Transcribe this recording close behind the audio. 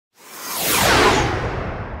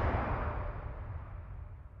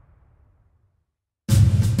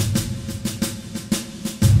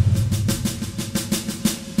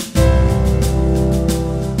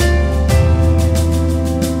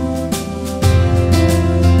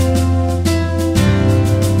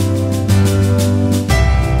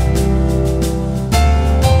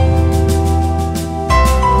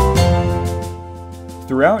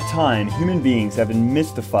Throughout time, human beings have been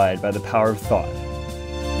mystified by the power of thought.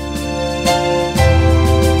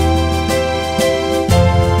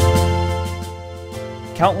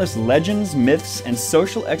 Countless legends, myths, and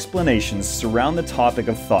social explanations surround the topic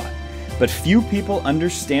of thought, but few people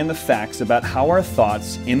understand the facts about how our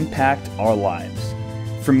thoughts impact our lives.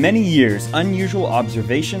 For many years, unusual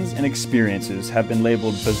observations and experiences have been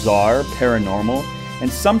labeled bizarre, paranormal,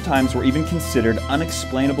 and sometimes were even considered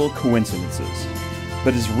unexplainable coincidences.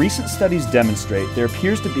 But as recent studies demonstrate, there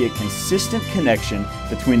appears to be a consistent connection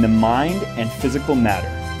between the mind and physical matter.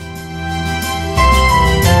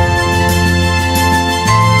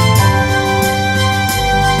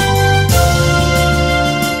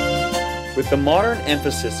 With the modern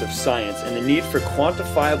emphasis of science and the need for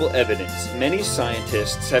quantifiable evidence, many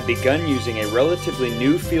scientists have begun using a relatively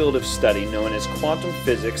new field of study known as quantum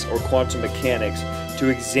physics or quantum mechanics to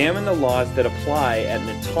examine the laws that apply at an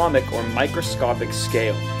atomic or microscopic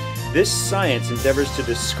scale. This science endeavors to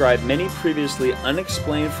describe many previously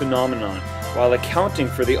unexplained phenomena while accounting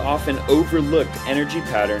for the often overlooked energy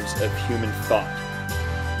patterns of human thought.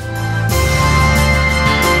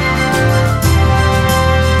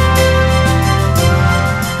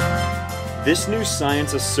 This new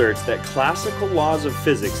science asserts that classical laws of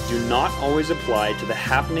physics do not always apply to the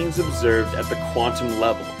happenings observed at the quantum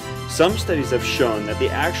level. Some studies have shown that the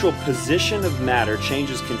actual position of matter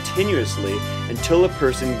changes continuously until a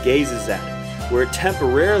person gazes at it, where it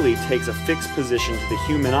temporarily takes a fixed position to the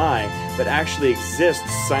human eye but actually exists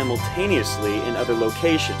simultaneously in other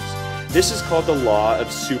locations. This is called the law of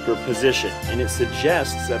superposition, and it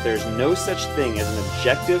suggests that there is no such thing as an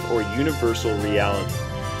objective or universal reality.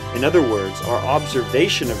 In other words, our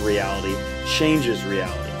observation of reality changes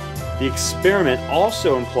reality. The experiment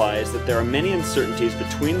also implies that there are many uncertainties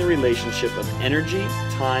between the relationship of energy,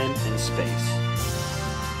 time, and space.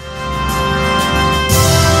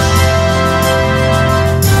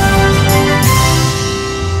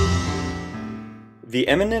 The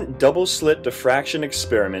eminent double-slit diffraction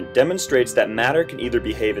experiment demonstrates that matter can either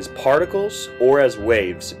behave as particles or as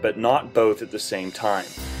waves, but not both at the same time.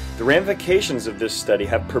 The ramifications of this study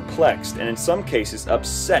have perplexed and in some cases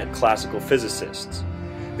upset classical physicists.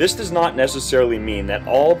 This does not necessarily mean that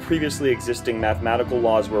all previously existing mathematical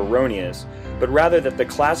laws were erroneous, but rather that the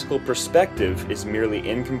classical perspective is merely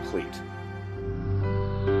incomplete.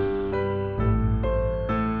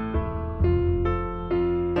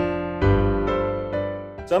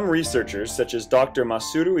 Some researchers, such as Dr.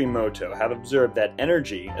 Masaru Emoto, have observed that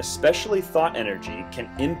energy, especially thought energy, can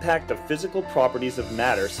impact the physical properties of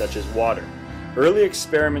matter such as water. Early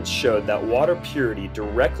experiments showed that water purity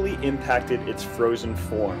directly impacted its frozen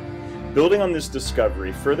form. Building on this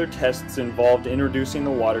discovery, further tests involved introducing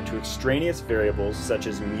the water to extraneous variables such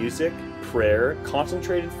as music, prayer,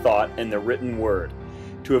 concentrated thought, and the written word.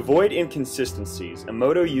 To avoid inconsistencies,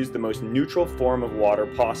 Emoto used the most neutral form of water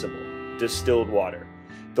possible, distilled water.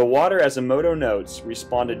 The water, as Emoto notes,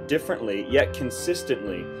 responded differently yet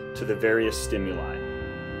consistently to the various stimuli.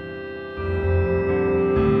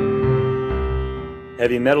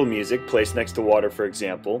 Heavy metal music placed next to water, for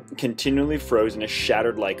example, continually froze in a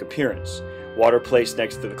shattered-like appearance. Water placed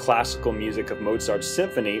next to the classical music of Mozart's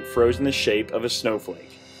symphony froze in the shape of a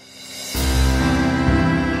snowflake.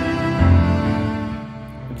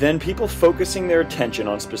 Then people focusing their attention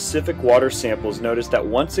on specific water samples noticed that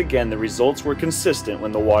once again the results were consistent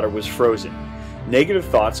when the water was frozen. Negative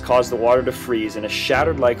thoughts caused the water to freeze in a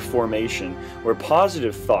shattered-like formation, where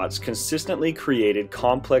positive thoughts consistently created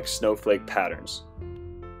complex snowflake patterns.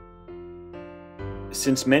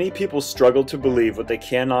 Since many people struggle to believe what they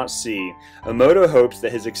cannot see, Emoto hopes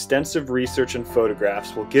that his extensive research and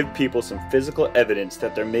photographs will give people some physical evidence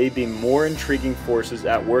that there may be more intriguing forces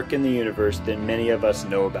at work in the universe than many of us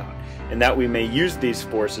know about, and that we may use these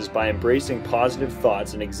forces by embracing positive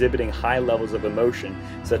thoughts and exhibiting high levels of emotion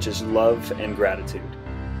such as love and gratitude.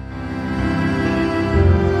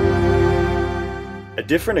 A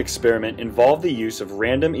different experiment involved the use of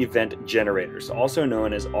random event generators, also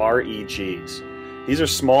known as REGs. These are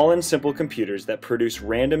small and simple computers that produce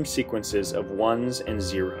random sequences of ones and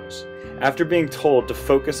zeros. After being told to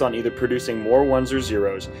focus on either producing more ones or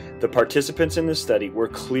zeros, the participants in the study were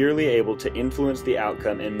clearly able to influence the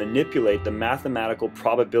outcome and manipulate the mathematical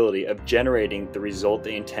probability of generating the result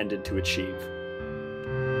they intended to achieve.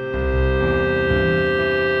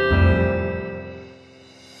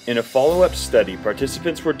 In a follow-up study,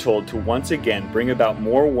 participants were told to once again bring about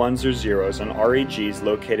more ones or zeros on REGs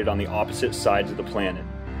located on the opposite sides of the planet.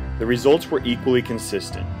 The results were equally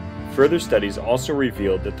consistent. Further studies also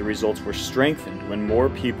revealed that the results were strengthened when more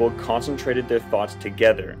people concentrated their thoughts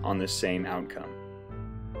together on the same outcome.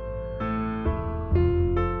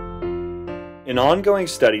 An ongoing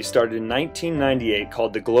study started in 1998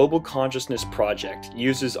 called the Global Consciousness Project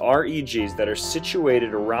uses REGs that are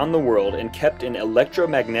situated around the world and kept in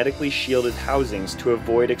electromagnetically shielded housings to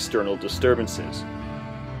avoid external disturbances.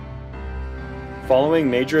 Following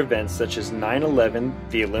major events such as 9/11,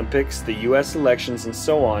 the Olympics, the US elections, and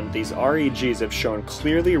so on, these REGs have shown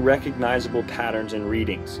clearly recognizable patterns in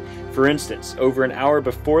readings. For instance, over an hour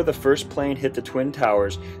before the first plane hit the Twin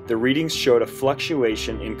Towers, the readings showed a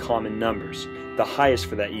fluctuation in common numbers, the highest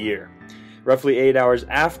for that year. Roughly 8 hours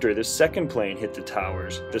after the second plane hit the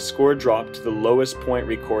towers, the score dropped to the lowest point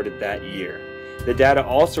recorded that year. The data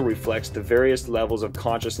also reflects the various levels of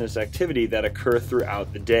consciousness activity that occur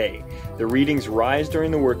throughout the day. The readings rise during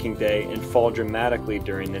the working day and fall dramatically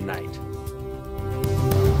during the night.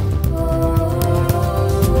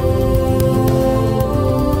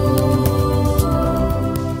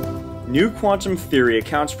 New quantum theory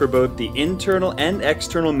accounts for both the internal and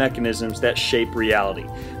external mechanisms that shape reality.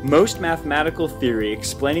 Most mathematical theory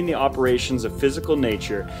explaining the operations of physical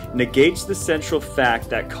nature negates the central fact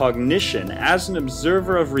that cognition as an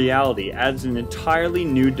observer of reality adds an entirely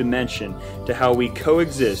new dimension to how we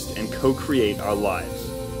coexist and co-create our lives.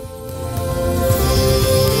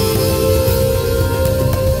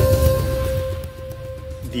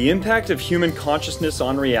 The impact of human consciousness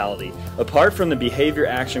on reality, apart from the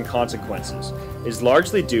behavior-action consequences, is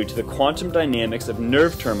largely due to the quantum dynamics of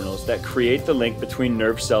nerve terminals that create the link between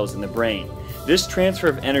nerve cells in the brain. This transfer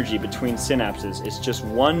of energy between synapses is just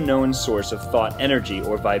one known source of thought energy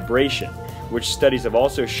or vibration, which studies have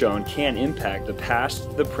also shown can impact the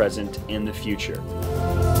past, the present, and the future.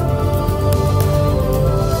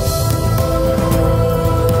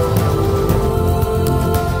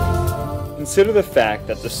 Consider the fact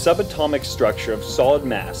that the subatomic structure of solid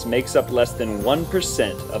mass makes up less than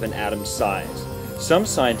 1% of an atom's size. Some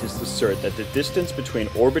scientists assert that the distance between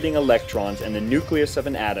orbiting electrons and the nucleus of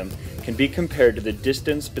an atom can be compared to the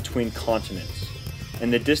distance between continents,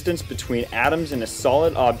 and the distance between atoms in a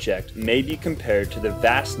solid object may be compared to the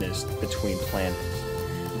vastness between planets.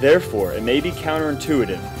 Therefore, it may be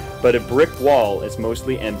counterintuitive, but a brick wall is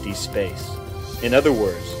mostly empty space. In other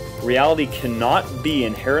words, reality cannot be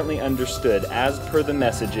inherently understood as per the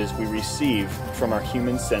messages we receive from our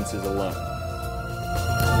human senses alone.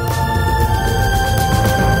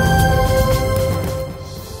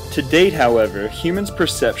 To date, however, humans'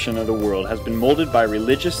 perception of the world has been molded by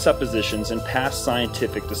religious suppositions and past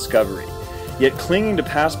scientific discovery. Yet clinging to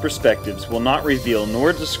past perspectives will not reveal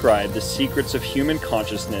nor describe the secrets of human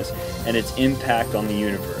consciousness and its impact on the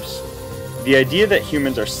universe. The idea that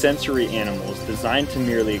humans are sensory animals designed to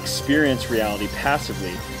merely experience reality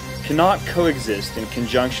passively cannot coexist in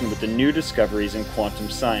conjunction with the new discoveries in quantum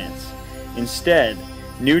science. Instead,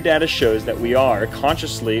 new data shows that we are,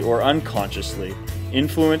 consciously or unconsciously,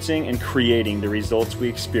 influencing and creating the results we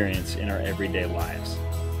experience in our everyday lives.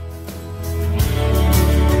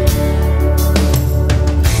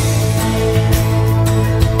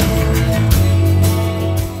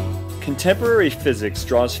 Contemporary physics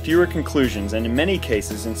draws fewer conclusions and in many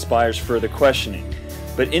cases inspires further questioning.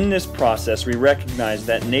 But in this process we recognize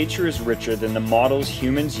that nature is richer than the models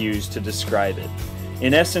humans use to describe it.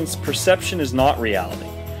 In essence, perception is not reality,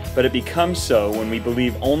 but it becomes so when we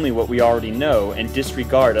believe only what we already know and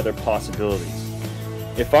disregard other possibilities.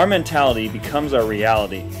 If our mentality becomes our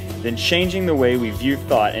reality, then changing the way we view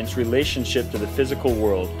thought and its relationship to the physical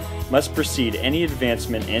world must precede any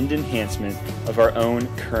advancement and enhancement of our own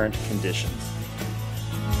current conditions.